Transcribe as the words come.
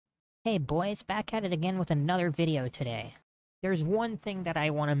Hey boys, back at it again with another video today. There's one thing that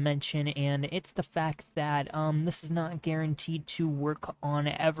I want to mention, and it's the fact that this is not guaranteed to work on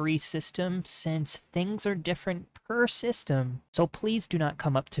every system, since things are different per system. So please do not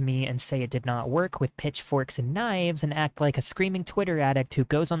come up to me and say it did not work with pitchforks and knives and act like a screaming Twitter addict who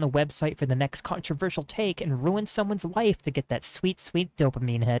goes on the website for the next controversial take and ruins someone's life to get that sweet, sweet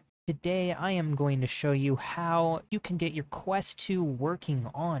dopamine hit. Today, I am going to show you how you can get your Quest 2 working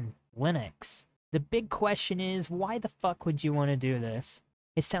on Linux. The big question is, why the fuck would you want to do this?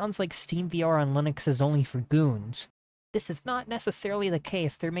 It sounds like SteamVR on Linux is only for goons. This is not necessarily the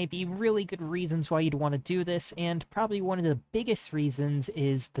case. There may be really good reasons why you'd want to do this, and probably one of the biggest reasons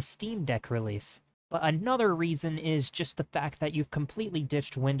is the Steam Deck release. But another reason is just the fact that you've completely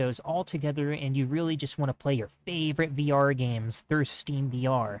ditched Windows altogether and you really just want to play your favorite VR games through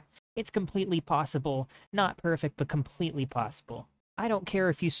SteamVR. It's completely possible. Not perfect, but completely possible. I don't care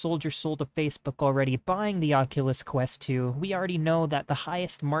if you sold your soul to Facebook already buying the Oculus Quest 2, we already know that the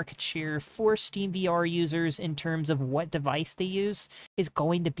highest market share for SteamVR users in terms of what device they use is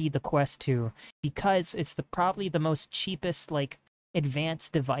going to be the Quest 2, because it's probably the most cheapest,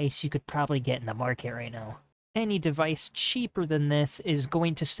 advanced device you could probably get in the market right now. Any device cheaper than this is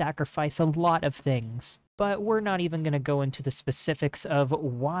going to sacrifice a lot of things. But we're not even going to go into the specifics of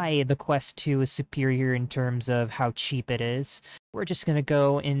why the Quest 2 is superior in terms of how cheap it is. We're just going to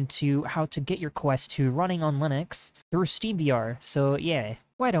go into how to get your Quest 2 running on Linux through SteamVR. So yeah,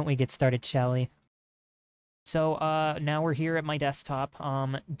 why don't we get started, shall we? So now we're here at my desktop.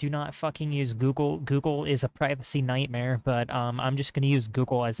 Do not fucking use Google. Google is a privacy nightmare, but I'm just going to use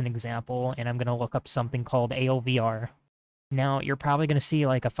Google as an example, and I'm going to look up something called ALVR. Now, you're probably going to see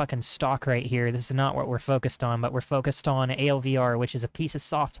like a fucking stock right here. This is not what we're focused on, but we're focused on ALVR, which is a piece of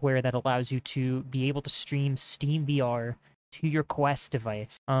software that allows you to be able to stream SteamVR to your Quest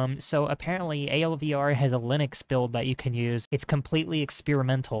device. So apparently ALVR has a Linux build that you can use. It's completely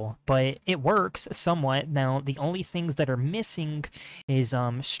experimental, but it works somewhat. Now, the only things that are missing is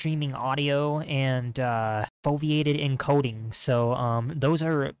streaming audio and foveated encoding. So those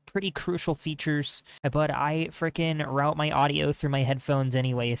are pretty crucial features, but I frickin' route my audio through my headphones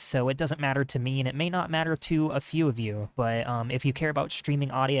anyway, so it doesn't matter to me, and it may not matter to a few of you, but if you care about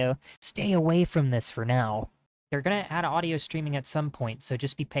streaming audio, stay away from this for now. They're gonna add audio streaming at some point, so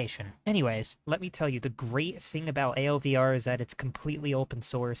just be patient. Anyways, let me tell you, the great thing about ALVR is that it's completely open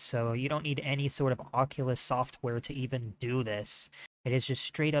source, so you don't need any sort of Oculus software to even do this. It is just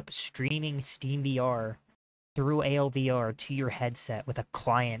straight up streaming SteamVR through ALVR to your headset with a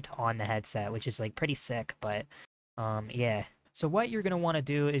client on the headset, which is like pretty sick, but yeah. So what you're going to want to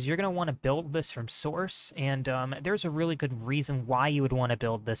do is you're going to want to build this from source, and there's a really good reason why you would want to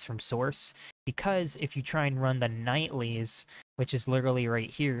build this from source, because if you try and run the nightlies, which is literally right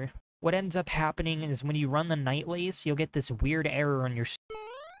here, what ends up happening is when you run the nightlies, you'll get this weird error on your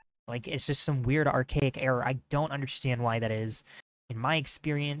like, it's just some weird archaic error. I don't understand why that is. In my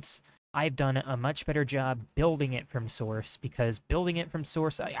experience, I've done a much better job building it from source, because building it from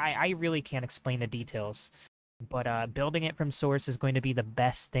source, I really can't explain the details. But building it from source is going to be the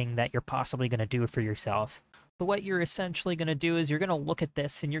best thing that you're possibly going to do for yourself. But what you're essentially going to do is you're going to look at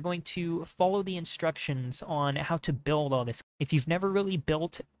this and you're going to follow the instructions on how to build all this. If you've never really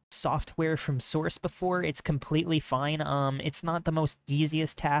built software from source before, it's completely fine. It's not the most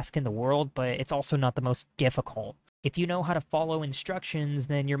easiest task in the world, but it's also not the most difficult. If you know how to follow instructions,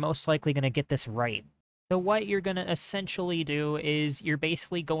 then you're most likely going to get this right. So what you're going to essentially do is you're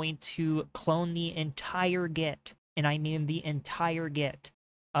basically going to clone the entire Git, and I mean the entire Git,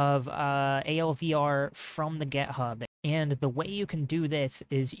 of ALVR from the GitHub. And the way you can do this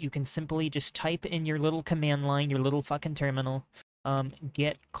is you can simply just type in your little command line, your little fucking terminal,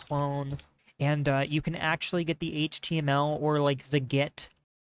 git clone, and you can actually get the HTML or like the Git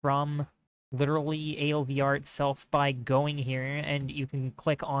from literally ALVR itself by going here, and you can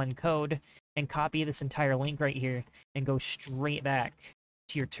click on code and copy this entire link right here and go straight back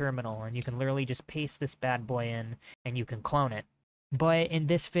to your terminal, and you can literally just paste this bad boy in and you can clone it. But in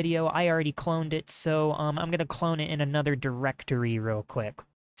this video, I already cloned it, so I'm going to clone it in another directory real quick.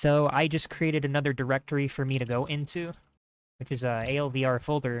 So I just created another directory for me to go into, which is a ALVR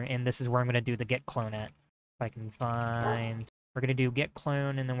folder, and this is where I'm going to do the git clone at. If I can find... We're going to do git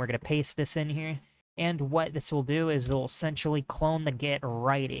clone, and then we're going to paste this in here. And what this will do is it'll essentially clone the Git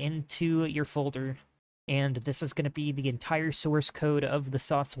right into your folder. And this is going to be the entire source code of the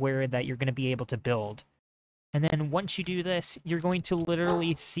software that you're going to be able to build. And then once you do this, you're going to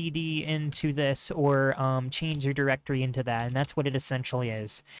literally CD into this or change your directory into that. And that's what it essentially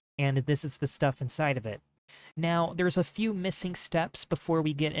is. And this is the stuff inside of it. Now, there's a few missing steps before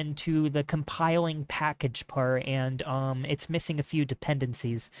we get into the compiling package part, and it's missing a few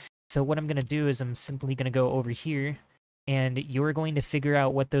dependencies. So what I'm going to do is I'm simply going to go over here, and you're going to figure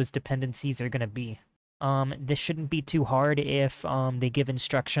out what those dependencies are going to be. This shouldn't be too hard if they give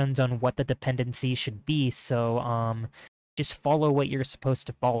instructions on what the dependency should be, so just follow what you're supposed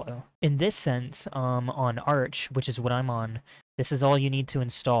to follow. In this sense, on Arch, which is what I'm on, this is all you need to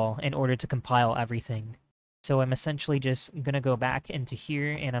install in order to compile everything. So I'm essentially just going to go back into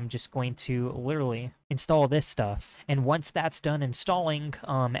here, and I'm just going to literally install this stuff. And once that's done installing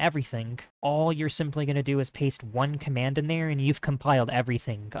everything, all you're simply going to do is paste one command in there, and you've compiled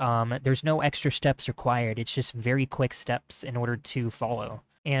everything. There's no extra steps required. It's just very quick steps in order to follow.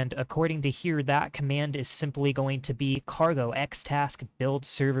 And according to here, that command is simply going to be cargo xtask build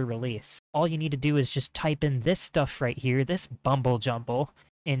server release. All you need to do is just type in this stuff right here, this bumble jumble,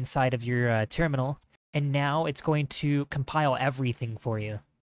 inside of your terminal, and now it's going to compile everything for you.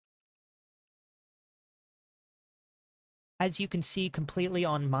 As you can see completely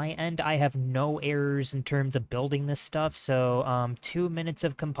on my end, I have no errors in terms of building this stuff, so 2 minutes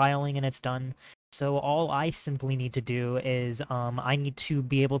of compiling and it's done. So all I simply need to do is I need to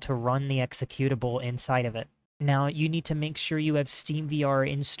be able to run the executable inside of it. Now, you need to make sure you have SteamVR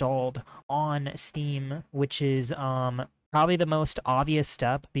installed on Steam, which is probably the most obvious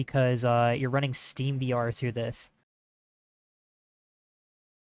step because you're running SteamVR through this.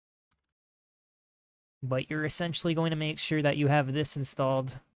 But you're essentially going to make sure that you have this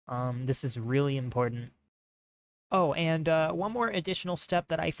installed. This is really important. Oh, and one more additional step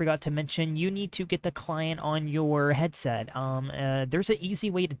that I forgot to mention, you need to get the client on your headset. There's an easy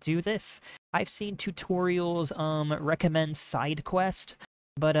way to do this. I've seen tutorials recommend SideQuest,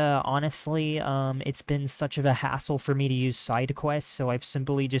 but honestly, it's been such of a hassle for me to use SideQuest, so I've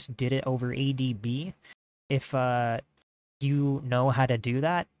simply just did it over ADB, if you know how to do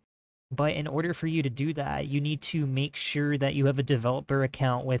that. But in order for you to do that, you need to make sure that you have a developer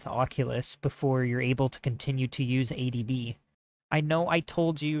account with Oculus before you're able to continue to use ADB. I know I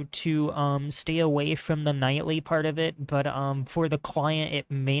told you to stay away from the nightly part of it, but for the client, it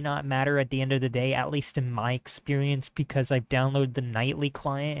may not matter at the end of the day, at least in my experience, because I've downloaded the nightly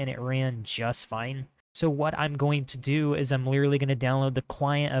client and it ran just fine. So what I'm going to do is I'm literally going to download the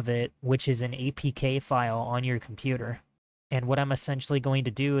client of it, which is an APK file on your computer. And what I'm essentially going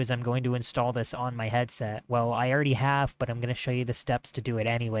to do is I'm going to install this on my headset. Well, I already have, but I'm going to show you the steps to do it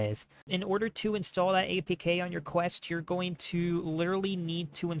anyways. In order to install that APK on your Quest, you're going to literally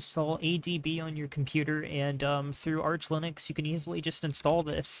need to install ADB on your computer, and through Arch Linux, you can easily just install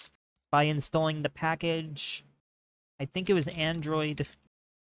this by installing the package. I think it was Android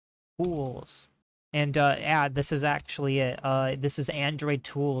Tools. And yeah, this is actually it. This is Android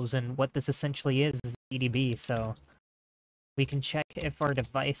Tools, and what this essentially is ADB, so we can check if our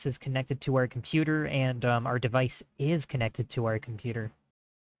device is connected to our computer, and our device is connected to our computer.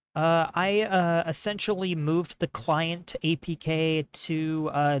 I essentially moved the client APK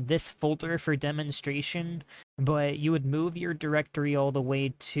to this folder for demonstration, but you would move your directory all the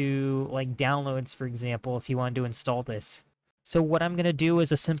way to, like, downloads, for example, if you wanted to install this. So what I'm going to do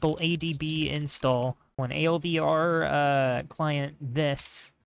is a simple ADB install on ALVR client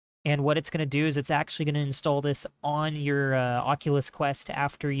this. And what it's going to do is it's actually going to install this on your Oculus Quest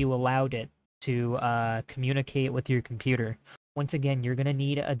after you allowed it to communicate with your computer. Once again, you're going to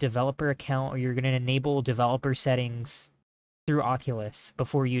need a developer account, or you're going to enable developer settings through Oculus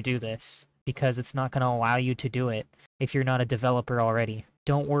before you do this, because it's not going to allow you to do it if you're not a developer already.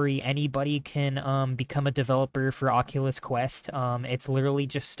 Don't worry, anybody can become a developer for Oculus Quest. It's literally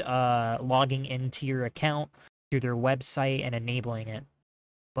just logging into your account through their website and enabling it.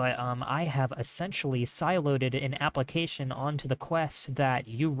 But I have essentially siloed an application onto the Quest that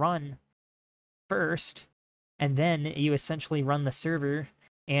you run first, and then you essentially run the server,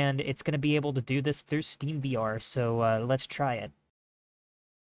 and it's going to be able to do this through SteamVR, so let's try it.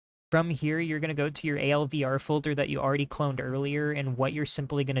 From here, you're going to go to your ALVR folder that you already cloned earlier, and what you're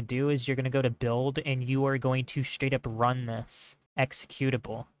simply going to do is you're going to go to build, and you are going to straight up run this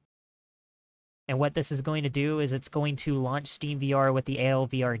executable. And what this is going to do is it's going to launch SteamVR with the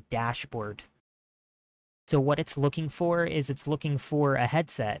ALVR dashboard. So what it's looking for is it's looking for a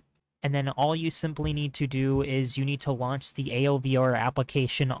headset. And then all you simply need to do is you need to launch the ALVR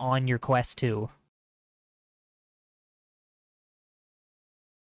application on your Quest 2.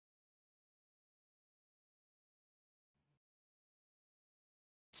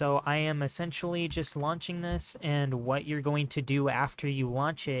 So I am essentially just launching this, and what you're going to do after you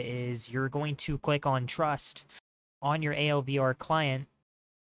launch it is you're going to click on Trust on your ALVR client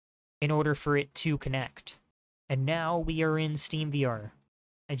in order for it to connect. And now we are in SteamVR.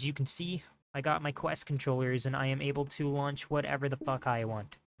 As you can see, I got my Quest controllers and I am able to launch whatever the fuck I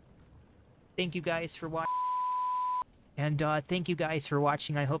want. Thank you guys for watching. And thank you guys for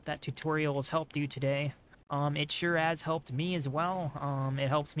watching. I hope that tutorial has helped you today. It sure has helped me as well. It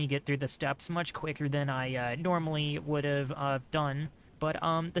helps me get through the steps much quicker than I normally would have done. But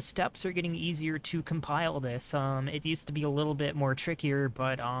the steps are getting easier to compile this. It used to be a little bit more trickier,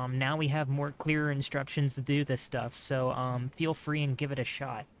 but now we have more clearer instructions to do this stuff. So feel free and give it a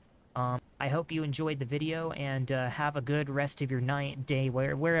shot. I hope you enjoyed the video and have a good rest of your night, day,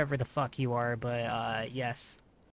 wherever the fuck you are. But yes.